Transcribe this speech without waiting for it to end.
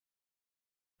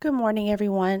Good morning,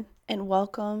 everyone, and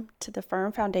welcome to the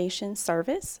Firm Foundation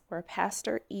service where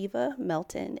Pastor Eva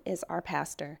Melton is our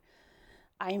pastor.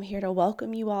 I am here to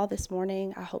welcome you all this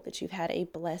morning. I hope that you've had a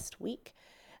blessed week,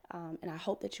 and I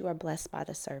hope that you are blessed by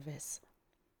the service.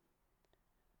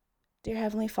 Dear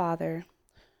Heavenly Father,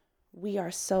 we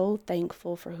are so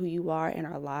thankful for who you are in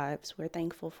our lives. We're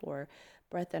thankful for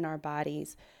breath in our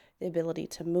bodies, the ability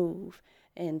to move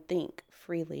and think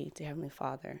freely, dear Heavenly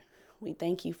Father. We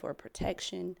thank you for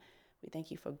protection. We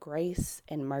thank you for grace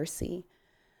and mercy.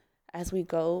 As we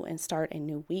go and start a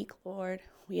new week, Lord,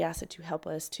 we ask that you help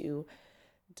us to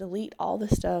delete all the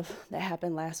stuff that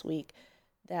happened last week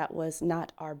that was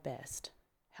not our best.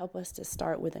 Help us to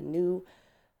start with a new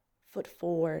foot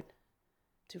forward,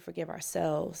 to forgive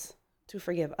ourselves, to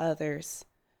forgive others,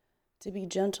 to be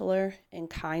gentler and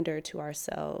kinder to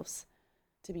ourselves,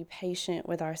 to be patient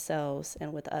with ourselves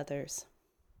and with others.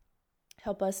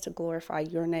 Help us to glorify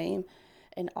your name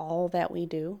in all that we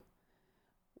do.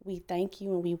 We thank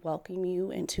you and we welcome you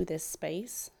into this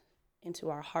space, into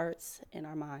our hearts and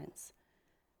our minds.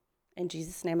 In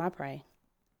Jesus' name I pray.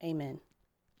 Amen.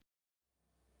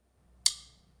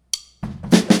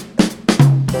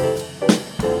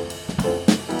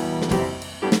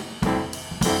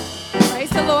 Praise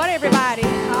the Lord, everybody.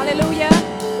 Hallelujah.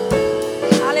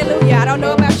 Hallelujah. I don't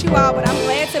know about you all, but I'm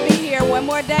glad to be here one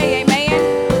more day.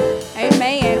 Amen.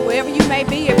 Amen. Wherever you may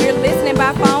be, if you're listening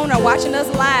by phone or watching us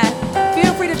live,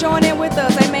 feel free to join in with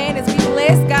us. Amen. As we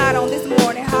bless God on this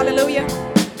morning. Hallelujah.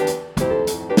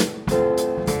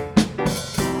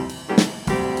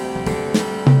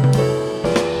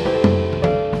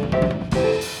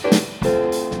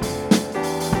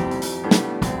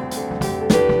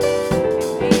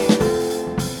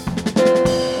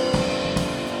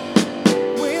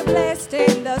 We're blessed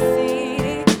in the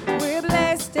city. We're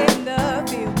blessed in the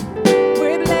field.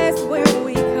 We're blessed when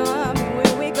we come and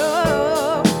when we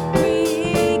go.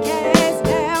 We cast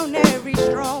down every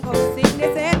stronghold,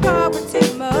 sickness and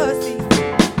poverty must cease.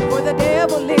 For the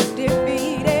devil is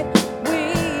defeated.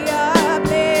 We are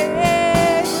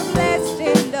blessed. We're blessed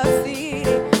in the city.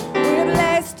 We're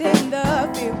blessed in the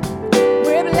field.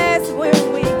 We're blessed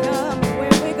when we come and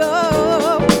when we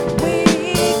go. We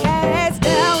cast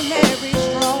down every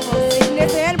stronghold,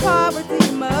 sickness and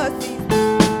poverty must cease.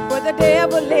 For the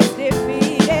devil is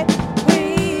defeated.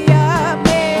 We are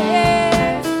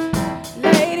blessed.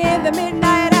 Late in the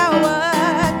midnight hour,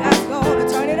 God's gonna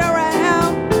turn it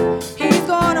around. He's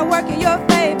gonna work in your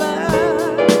favor.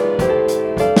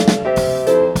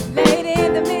 Late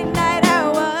in the midnight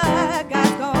hour,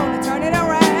 God's gonna turn it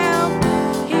around.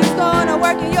 He's gonna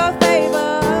work in your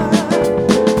favor.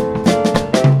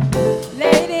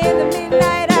 Late in the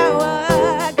midnight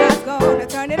hour, God's gonna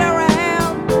turn it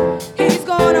around. He's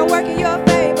gonna work in your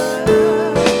favor.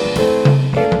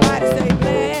 Everybody say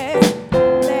blessed,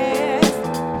 blessed,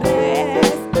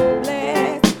 blessed,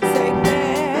 blessed. Say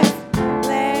blessed,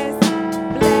 blessed,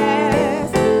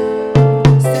 blessed.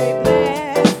 Say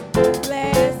blessed,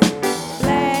 blessed,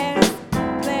 blessed,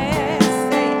 blessed.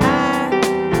 Say I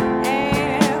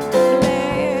am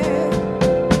blessed.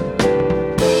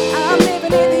 I'm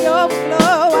living in the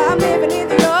overflow. I'm living in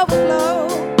the overflow.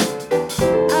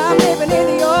 I'm living in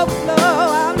the overflow.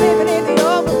 I'm living in the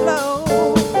overflow.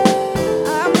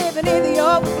 I'm living in the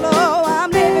overflow.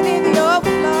 I'm living in the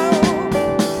overflow.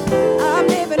 I'm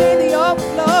living in the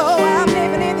overflow. I'm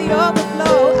living in the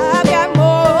overflow. I've got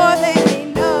more than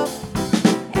enough,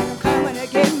 and I'm coming to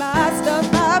get my stuff.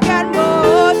 I've got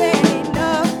more than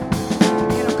enough,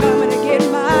 and I'm coming to get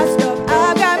my stuff.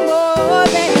 I've got more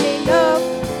than enough,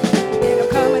 and I'm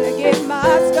coming to get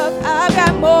my stuff. I've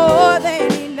got more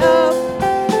than enough,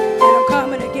 and I'm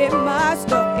coming to get my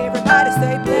stuff. Everybody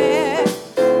say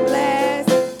blessed, blessed,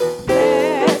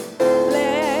 blessed,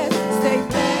 blessed. Say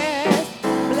blessed,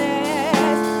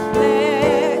 blessed,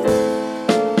 blessed.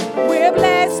 We're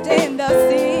blessed in the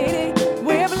city.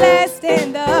 We're blessed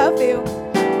in the field.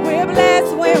 We're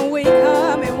blessed when we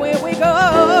come and when we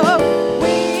go.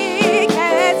 We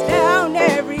cast down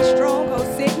every stronghold,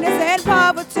 sickness and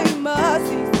poverty must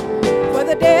cease. For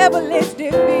the devil is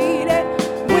defeated.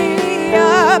 We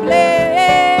are blessed.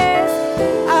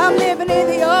 I'm living in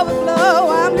the overflow.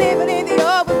 I'm living in the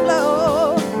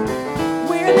overflow.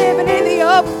 We're living in the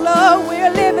overflow.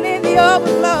 We're living in the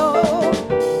overflow.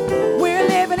 We're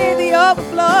living in the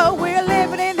overflow. We're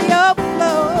living in the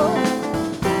overflow.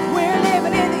 We're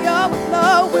living in the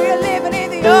overflow. We're living in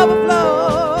the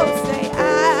overflow. Say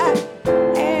I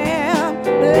am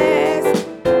blessed.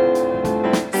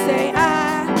 Say I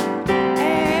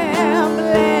am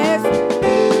blessed.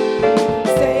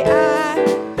 Say I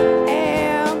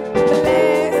am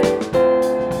blessed.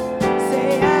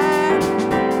 Say I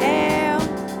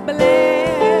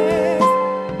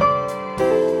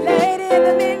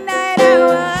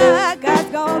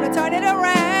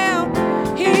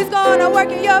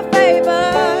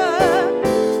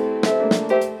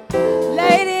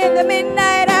in the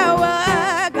midnight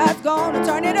hour, God's gonna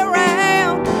turn it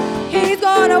around. He's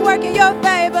gonna work in your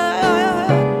favor.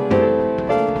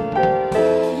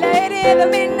 Late in the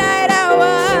midnight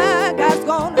hour, God's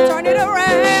gonna turn it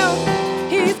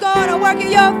around. He's gonna work in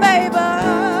your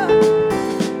favor.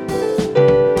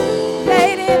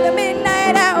 Late in the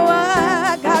midnight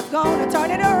hour, God's gonna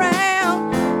turn it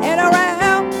around and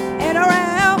around and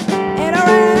around and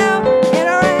around and around and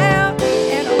around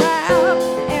and around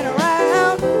and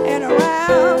around and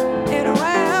around and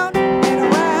around and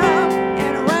around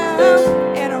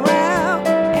and around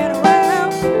and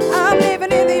around. I'm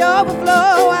living in the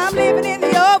overflow. I'm living in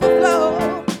the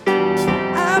overflow.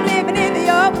 I'm living in the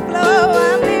overflow.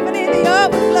 I'm living in the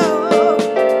overflow.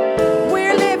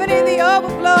 We're living in the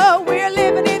overflow. We're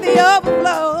living in the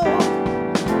overflow.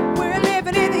 We're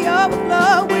living in the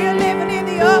overflow. We're living in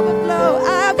the overflow.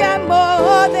 I've got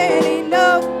more than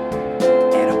enough,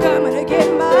 and I'm coming to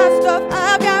get my stuff.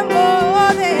 I've got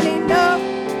more than enough,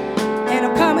 and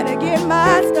I'm coming to get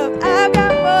my stuff. I've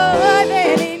got more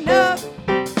than enough,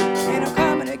 and I'm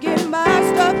coming to get my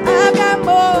stuff. I've got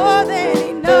more than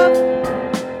enough,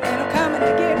 and I'm coming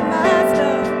to get my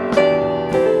stuff.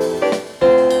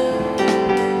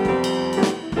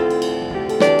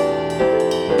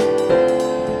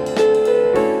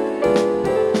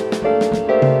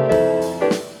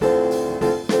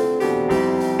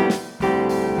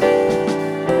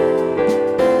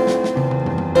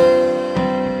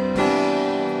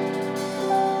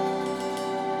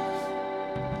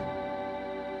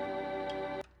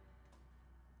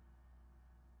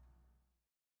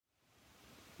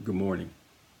 Good morning.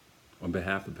 On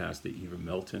behalf of Pastor Eva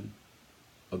Melton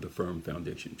of the Firm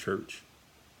Foundation Church,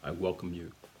 I welcome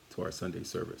you to our Sunday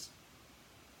service.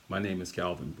 My name is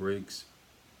Calvin Briggs,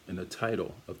 and the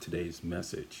title of today's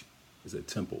message is A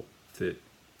Temple Fit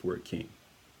for a King.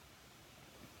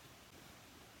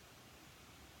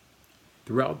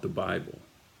 Throughout the Bible,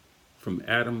 from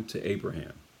Adam to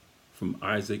Abraham, from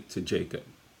Isaac to Jacob,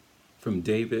 from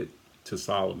David to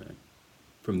Solomon,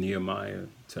 from Nehemiah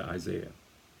to Isaiah,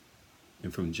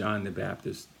 and from John the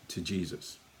Baptist to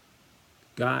Jesus,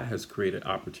 God has created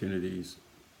opportunities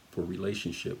for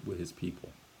relationship with his people.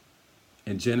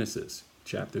 In Genesis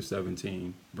chapter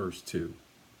 17, verse 2,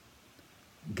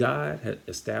 God had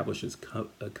established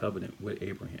a covenant with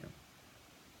Abraham.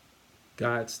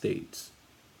 God states,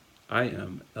 I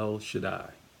am El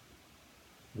Shaddai.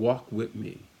 Walk with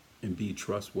me and be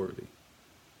trustworthy.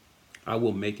 I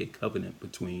will make a covenant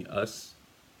between us,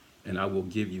 and I will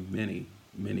give you many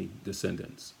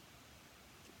descendants.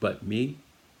 But me,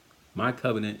 my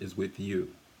covenant is with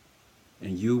you,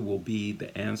 and you will be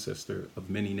the ancestor of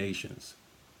many nations.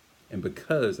 And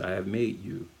because I have made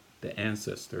you the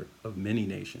ancestor of many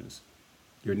nations,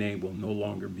 your name will no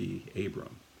longer be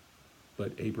Abram,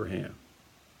 but Abraham.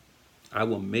 I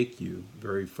will make you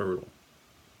very fertile.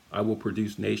 I will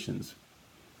produce nations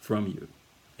from you,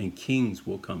 and kings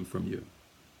will come from you.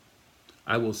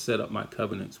 I will set up my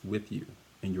covenants with you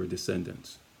and your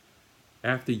descendants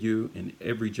after you in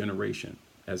every generation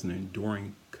as an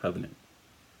enduring covenant.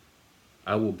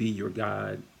 I will be your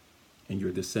God and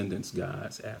your descendants'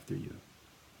 gods after you.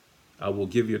 I will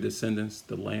give your descendants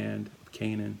the land of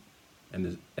Canaan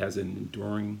and as an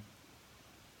enduring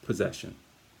possession,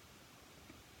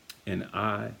 and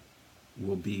I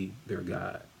will be their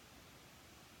God.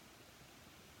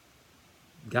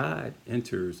 God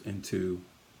enters into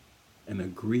an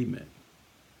agreement,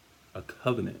 a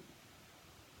covenant,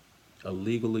 a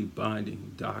legally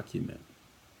binding document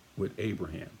with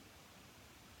Abraham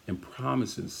and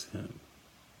promises him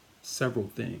several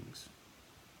things.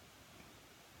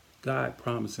 God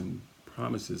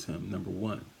promises him, number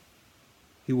one,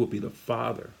 he will be the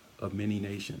father of many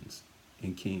nations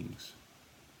and kings.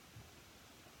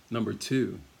 Number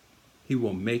two, he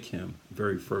will make him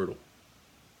very fertile.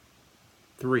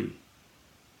 3,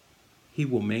 he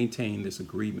will maintain this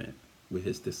agreement with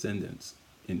his descendants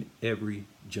in every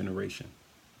generation.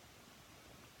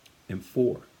 And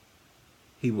 4,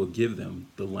 he will give them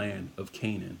the land of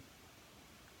Canaan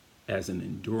as an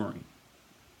enduring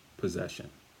possession.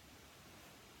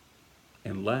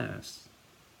 And last,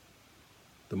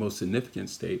 the most significant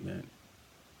statement,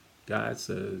 God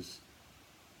says,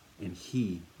 and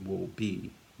he will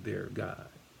be their God.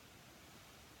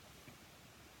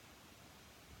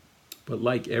 But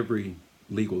like every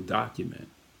legal document,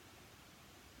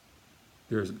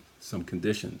 there's some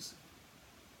conditions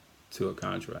to a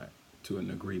contract, to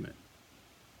an agreement.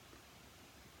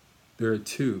 There are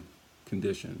 2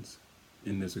 conditions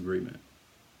in this agreement.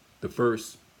 The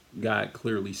first, God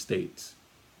clearly states,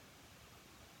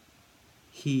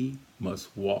 he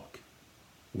must walk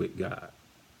with God.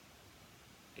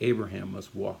 Abraham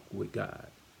must walk with God.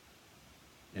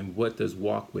 And what does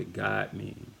walk with God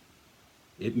mean?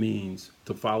 It means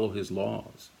to follow his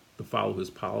laws, to follow his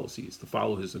policies, to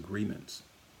follow his agreements.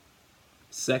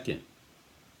 Second,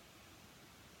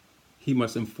 he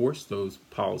must enforce those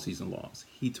policies and laws.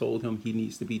 He told him he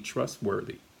needs to be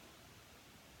trustworthy.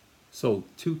 So,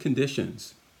 two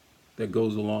conditions that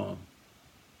goes along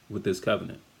with this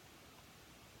covenant.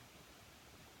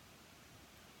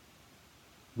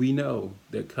 We know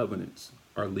that covenants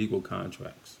are legal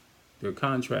contracts. They're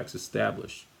contracts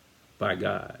established by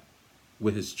God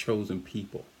with his chosen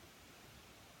people.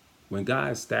 When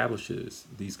God establishes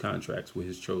these contracts with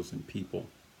his chosen people,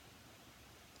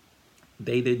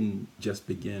 they didn't just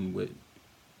begin with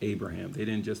Abraham. They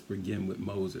didn't just begin with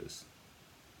Moses.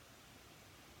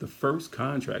 The first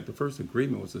contract, the first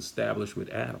agreement was established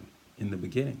with Adam in the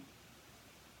beginning.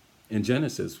 In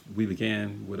Genesis, we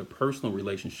began with a personal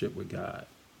relationship with God,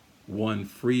 one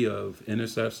free of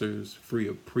intercessors, free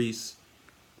of priests.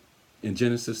 In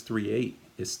Genesis 3:8,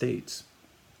 it states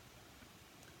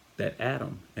that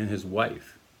Adam and his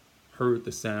wife heard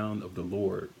the sound of the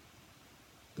Lord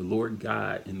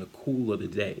God, in the cool of the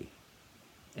day,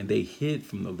 and they hid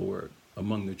from the Lord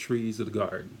among the trees of the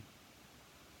garden.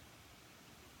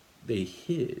 They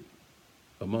hid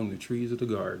among the trees of the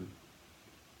garden.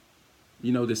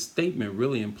 You know, this statement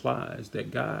really implies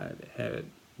that God had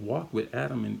walked with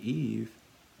Adam and Eve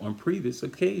on previous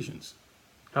occasions.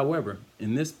 However,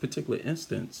 in this particular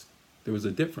instance, there was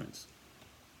a difference.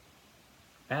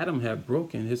 Adam had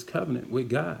broken his covenant with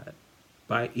God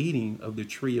by eating of the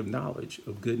tree of knowledge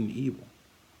of good and evil.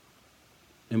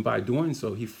 And by doing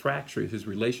so, he fractured his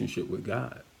relationship with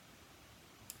God.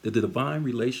 The divine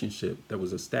relationship that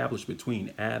was established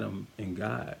between Adam and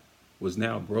God was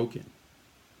now broken.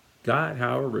 God,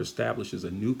 however, establishes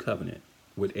a new covenant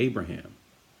with Abraham.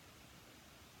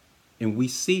 And we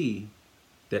see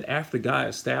that after God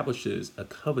establishes a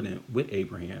covenant with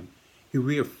Abraham, he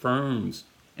reaffirms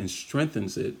and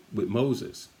strengthens it with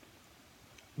Moses.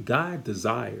 God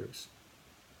desires,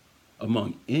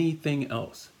 among anything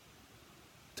else,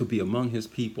 to be among his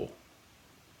people,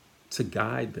 to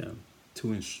guide them,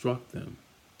 to instruct them,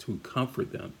 to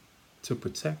comfort them, to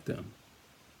protect them.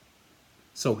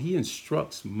 So he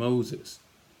instructs Moses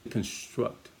to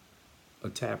construct a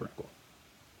tabernacle.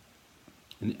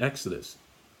 In Exodus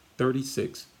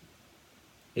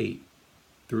 36:8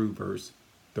 through verse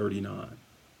 39,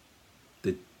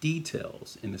 the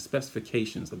details and the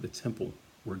specifications of the temple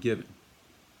were given.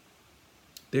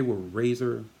 They were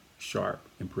razor sharp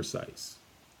and precise.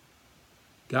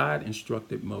 God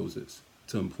instructed Moses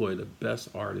to employ the best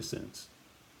artisans,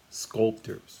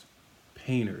 sculptors,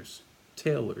 painters,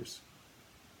 tailors,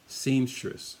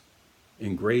 seamstress,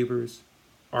 engravers,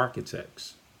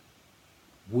 architects,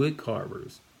 wood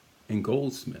carvers, and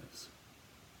goldsmiths.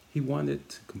 He wanted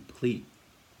to complete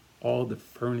all the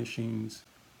furnishings,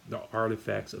 the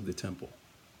artifacts of the temple.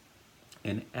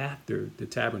 And after the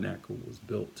tabernacle was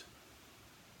built,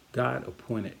 God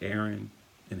appointed Aaron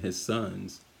and his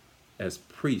sons as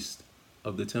priests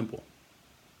of the temple.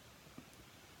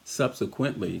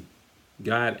 Subsequently,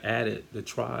 God added the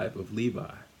tribe of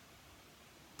Levi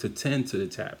to tend to the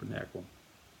tabernacle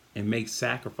and make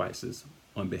sacrifices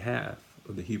on behalf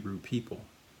of the Hebrew people.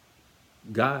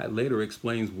 God later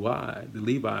explains why the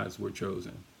Levites were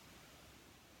chosen.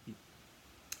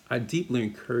 I deeply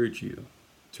encourage you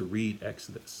to read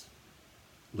Exodus,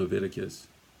 Leviticus,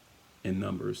 and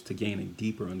Numbers to gain a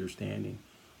deeper understanding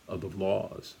of the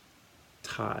laws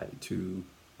tied to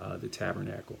the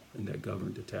tabernacle and that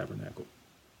governed the tabernacle.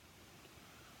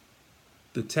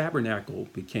 The tabernacle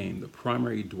became the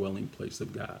primary dwelling place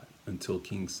of God until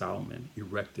King Solomon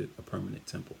erected a permanent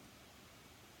temple.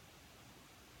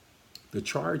 The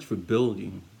charge for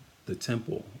building the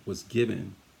temple was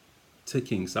given to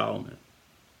King Solomon,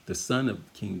 the son of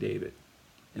King David,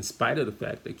 in spite of the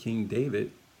fact that King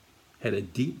David had a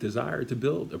deep desire to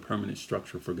build a permanent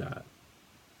structure for God.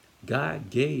 God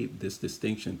gave this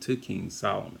distinction to King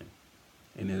Solomon,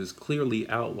 and it is clearly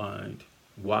outlined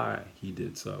why he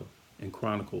did so in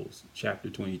Chronicles chapter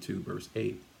 22, verse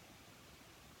 8.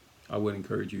 I would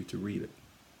encourage you to read it.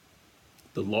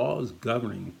 The laws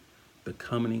governing the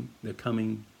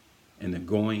coming, and the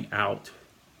going out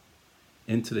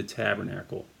into the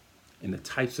tabernacle and the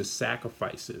types of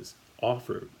sacrifices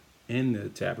offered in the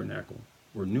tabernacle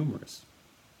were numerous.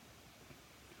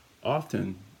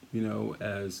 Often,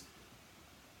 as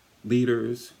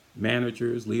leaders,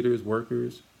 managers,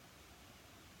 workers,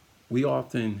 we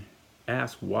often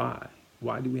ask why.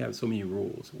 Why do we have so many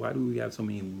rules? Why do we have so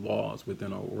many laws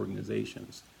within our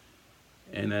organizations?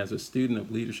 And as a student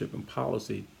of leadership and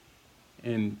policy,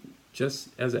 and just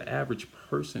as an average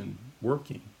person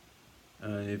working.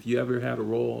 If you ever had a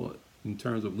role in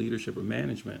terms of leadership or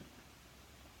management,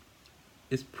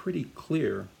 it's pretty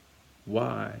clear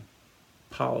why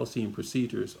policy and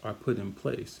procedures are put in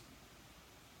place.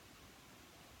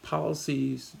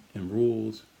 Policies and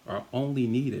rules are only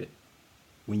needed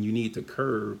when you need to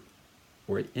curb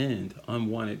or end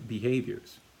unwanted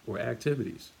behaviors or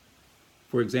activities.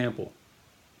 For example,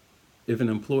 if an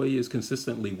employee is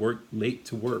consistently late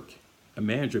to work, a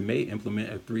manager may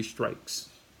implement a three strikes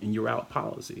and you're out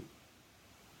policy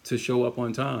to show up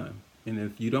on time. And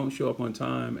if you don't show up on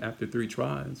time after three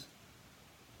tries,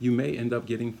 you may end up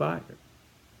getting fired.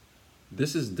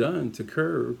 This is done to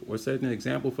curb or set an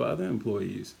example for other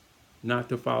employees not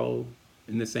to follow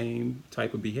in the same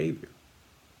type of behavior.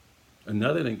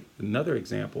 Another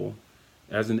example,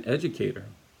 as an educator,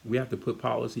 we have to put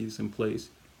policies in place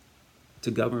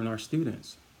to govern our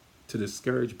students, to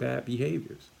discourage bad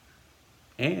behaviors,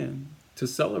 and to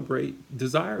celebrate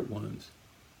desired ones,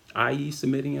 i.e.,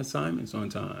 submitting assignments on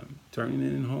time, turning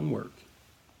in homework,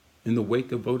 in the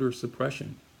wake of voter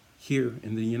suppression here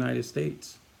in the United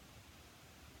States.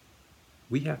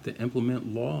 We have to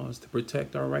implement laws to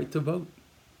protect our right to vote.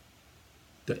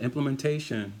 The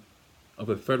implementation of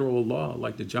a federal law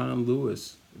like the John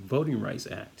Lewis Voting Rights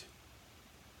Act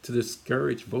to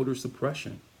discourage voter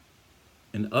suppression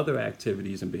and other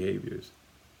activities and behaviors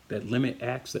that limit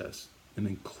access and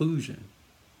inclusion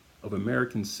of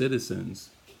American citizens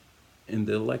in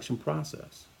the election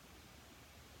process.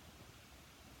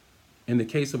 In the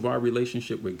case of our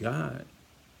relationship with God,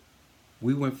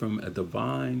 we went from a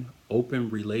divine, open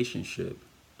relationship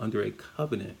under a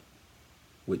covenant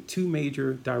with two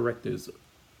major directives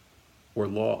or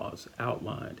laws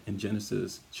outlined in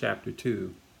Genesis chapter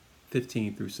 2,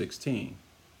 15 through 16.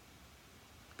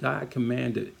 God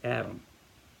commanded Adam,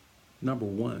 number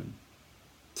one,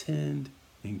 tend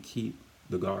and keep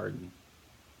the garden.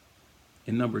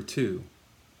 And number two,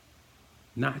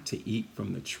 not to eat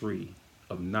from the tree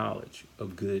of knowledge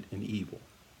of good and evil.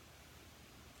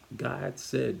 God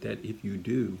said that if you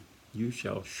do, you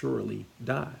shall surely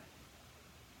die.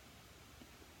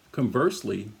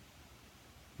 Conversely,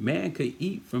 man could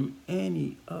eat from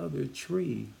any other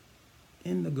tree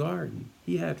in the garden.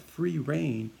 He had free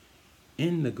reign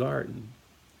in the garden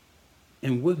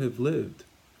and would have lived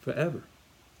forever.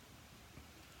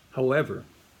 However,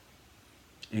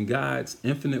 in God's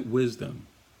infinite wisdom,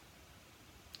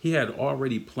 He had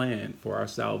already planned for our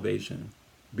salvation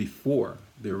before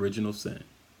the original sin.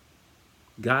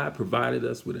 God provided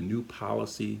us with a new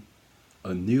policy,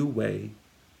 a new way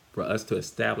for us to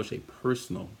establish a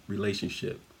personal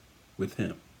relationship with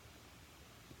Him.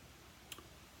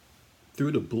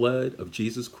 Through the blood of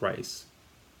Jesus Christ,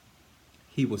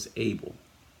 He was able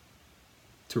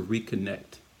to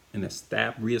reconnect and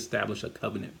reestablish a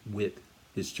covenant with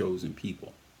His chosen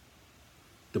people.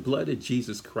 The blood of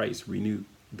Jesus Christ renewed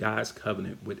God's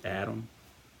covenant with Adam,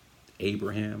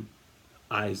 Abraham,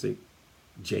 Isaac,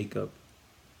 Jacob,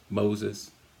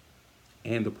 Moses,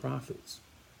 and the prophets.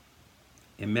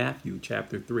 In Matthew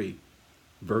chapter 3,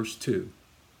 verse 2,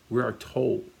 we are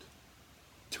told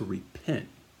to repent.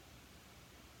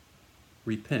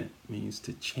 Repent means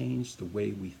to change the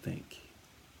way we think,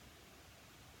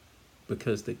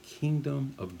 because the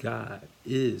kingdom of God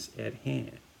is at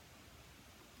hand.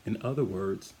 In other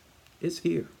words, it's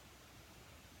here.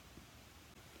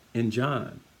 In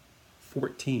John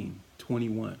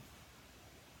 14:21,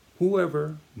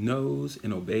 whoever knows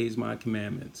and obeys my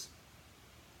commandments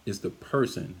is the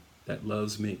person that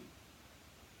loves me.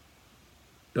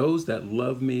 Those that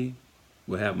love me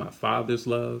will have my Father's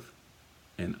love,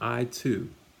 and I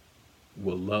too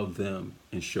will love them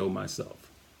and show myself.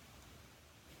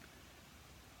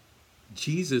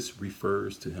 Jesus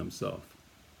refers to Himself,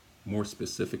 more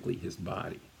specifically His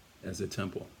body, as a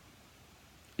temple.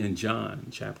 In John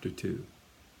chapter 2,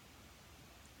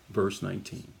 verse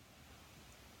 19,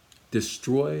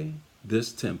 destroy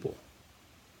this temple,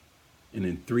 and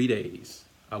in 3 days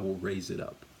I will raise it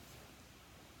up.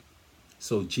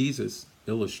 So Jesus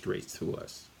illustrates to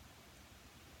us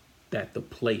that the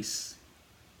place,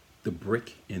 the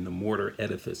brick and the mortar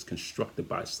edifice constructed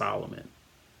by Solomon,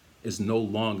 is no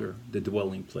longer the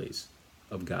dwelling place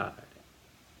of God.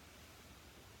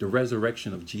 The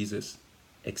resurrection of Jesus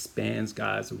expands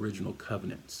God's original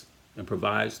covenants and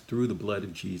provides through the blood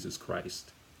of Jesus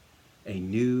Christ a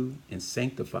new and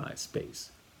sanctified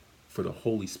space for the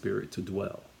Holy Spirit to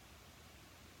dwell.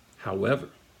 However,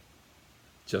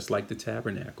 just like the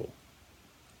tabernacle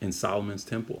in Solomon's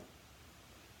temple,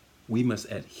 we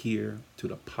must adhere to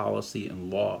the policy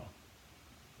and law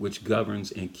which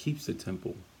governs and keeps the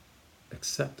temple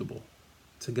acceptable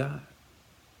to God.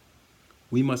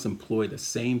 We must employ the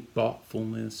same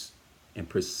thoughtfulness and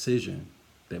precision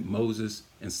that Moses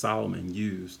and Solomon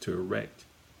used to erect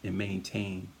and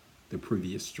maintain the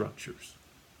previous structures.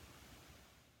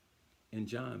 In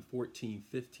John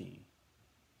 14:15,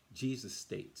 Jesus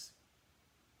states,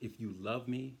 "If you love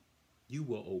me, you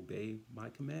will obey my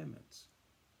commandments.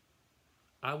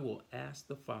 I will ask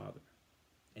the Father,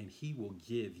 and he will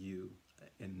give you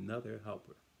another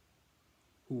helper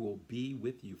who will be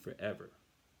with you forever."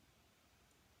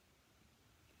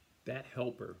 That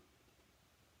helper,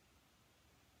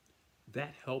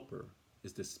 that helper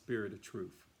is the Spirit of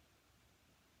truth.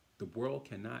 The world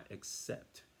cannot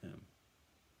accept him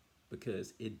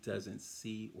because it doesn't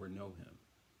see or know him.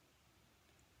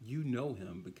 You know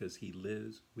him because he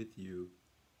lives with you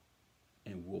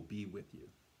and will be with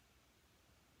you.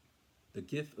 The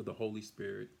gift of the Holy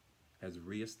Spirit has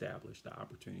reestablished the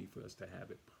opportunity for us to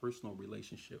have a personal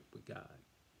relationship with God.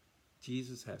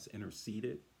 Jesus has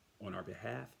interceded on our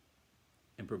behalf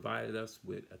and provided us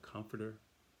with a comforter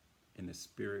in the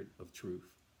Spirit of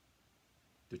truth,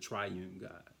 the triune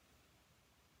God.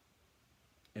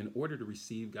 In order to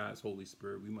receive God's Holy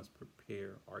Spirit, we must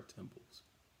prepare our temples.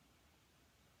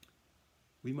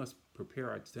 We must prepare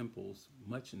our temples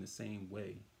much in the same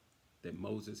way that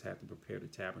Moses had to prepare the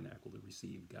tabernacle to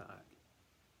receive God.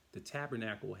 The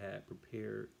tabernacle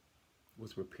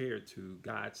was prepared to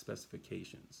God's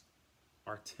specifications.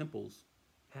 Our temples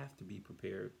have to be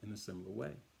prepared in a similar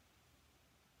way.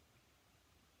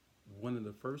 One of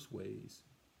the first ways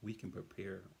we can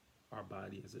prepare our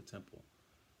body as a temple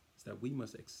is that we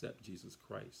must accept Jesus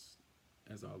Christ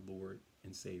as our Lord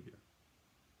and Savior.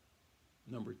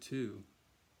 Number two,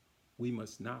 we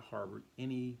must not harbor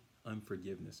any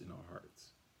unforgiveness in our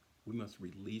hearts. We must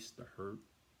release the hurt,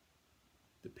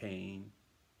 the pain,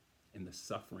 and the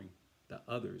suffering that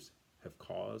others have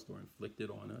caused or inflicted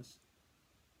on us.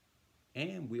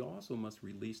 And we also must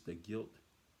release the guilt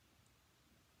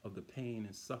of the pain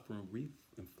and suffering we've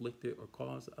inflicted or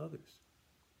caused others.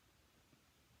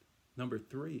 Number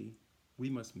three, we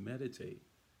must meditate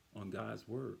on God's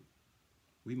word.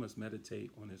 We must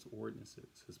meditate on his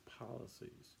ordinances, his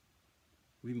policies.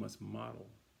 We must model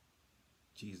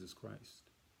Jesus Christ.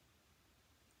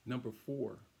 Number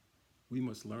four, we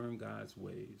must learn God's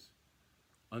ways,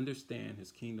 understand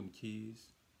his kingdom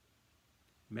keys.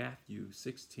 Matthew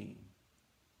 16,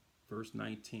 verse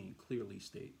 19 clearly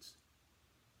states,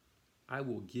 "I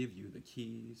will give you the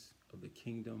keys of the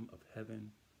kingdom of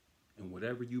heaven, and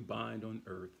whatever you bind on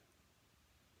earth,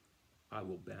 I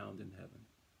will bound in heaven.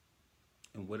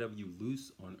 And whatever you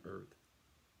loose on earth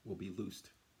will be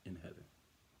loosed in heaven."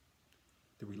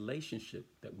 The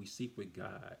relationship that we seek with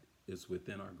God is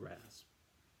within our grasp.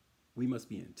 We must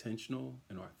be intentional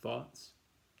in our thoughts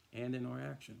and in our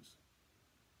actions,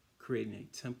 creating a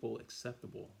temple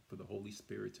acceptable for the Holy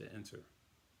Spirit to enter,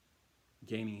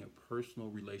 gaining a personal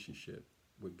relationship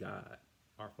with God,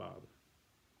 our Father.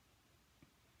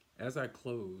 As I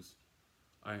close,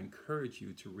 I encourage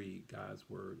you to read God's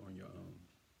word on your own.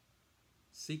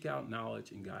 Seek out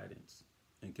knowledge and guidance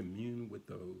and commune with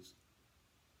those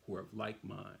who are of like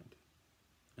mind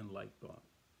and like thought.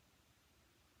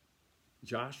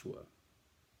 Joshua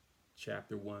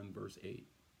chapter 1, verse 8.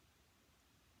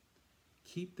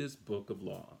 "Keep this book of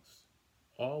laws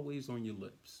always on your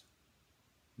lips.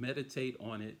 Meditate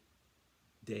on it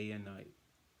day and night,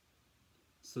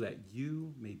 so that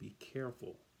you may be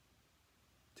careful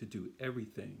to do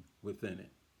everything within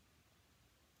it.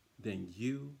 Then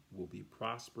you will be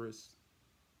prosperous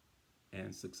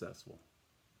and successful."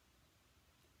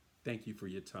 Thank you for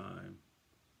your time,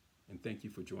 and thank you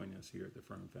for joining us here at the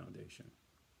Firm Foundation.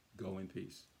 Go in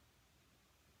peace.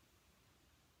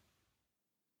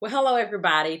 Well, hello,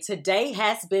 everybody. Today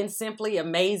has been simply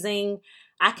amazing.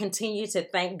 I continue to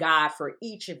thank God for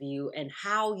each of you and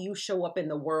how you show up in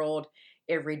the world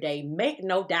every day. Make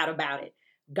no doubt about it.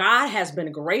 God has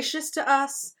been gracious to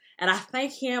us, and I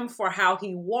thank him for how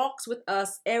he walks with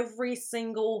us every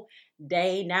single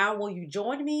day. Now, will you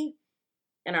join me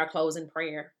in our closing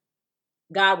prayer?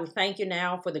 God, we thank you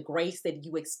now for the grace that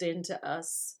you extend to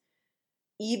us.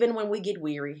 Even when we get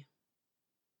weary,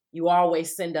 you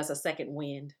always send us a second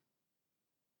wind.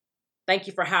 Thank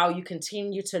you for how you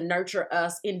continue to nurture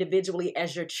us individually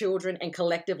as your children and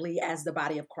collectively as the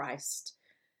body of Christ.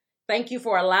 Thank you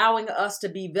for allowing us to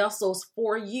be vessels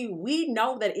for you. We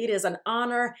know that it is an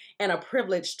honor and a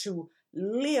privilege to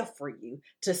live for you,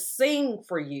 to sing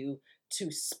for you,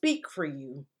 to speak for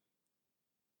you.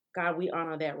 God, we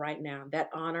honor that right now, that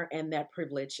honor and that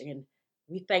privilege. And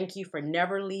we thank you for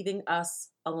never leaving us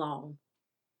alone.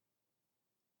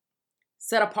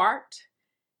 Set apart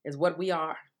is what we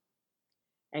are.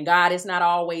 And God, it's not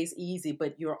always easy,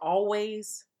 but you're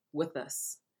always with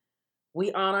us.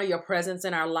 We honor your presence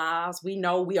in our lives. We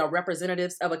know we are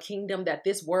representatives of a kingdom that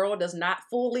this world does not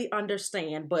fully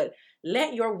understand, but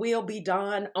let your will be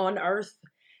done on earth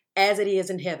as it is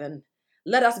in heaven.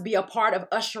 Let us be a part of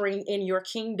ushering in your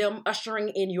kingdom, ushering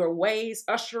in your ways,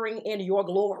 ushering in your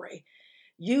glory.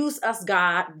 Use us,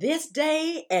 God, this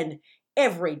day and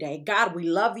every day. God, we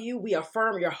love you. We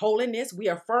affirm your holiness. We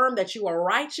affirm that you are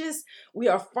righteous. We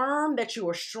affirm that you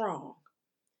are strong.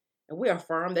 And we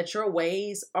affirm that your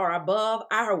ways are above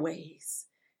our ways.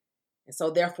 And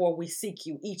so, therefore, we seek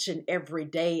you each and every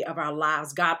day of our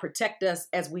lives. God, protect us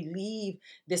as we leave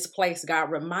this place.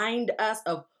 God, remind us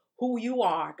of who you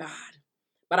are, God.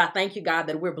 But I thank you, God,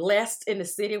 that we're blessed in the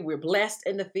city. We're blessed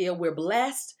in the field. We're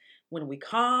blessed when we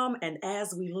come and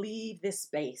as we leave this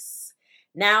space.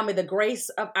 Now, may the grace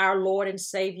of our Lord and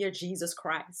Savior, Jesus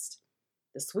Christ,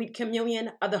 the sweet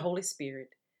communion of the Holy Spirit,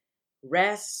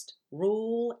 rest,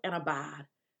 rule, and abide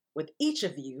with each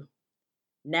of you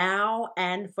now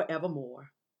and forevermore.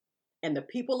 And the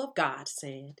people of God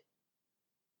said,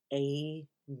 Amen.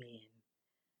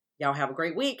 Y'all have a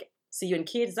great week. See you in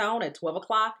Kids Zone at 12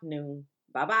 o'clock noon.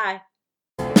 Bye-bye.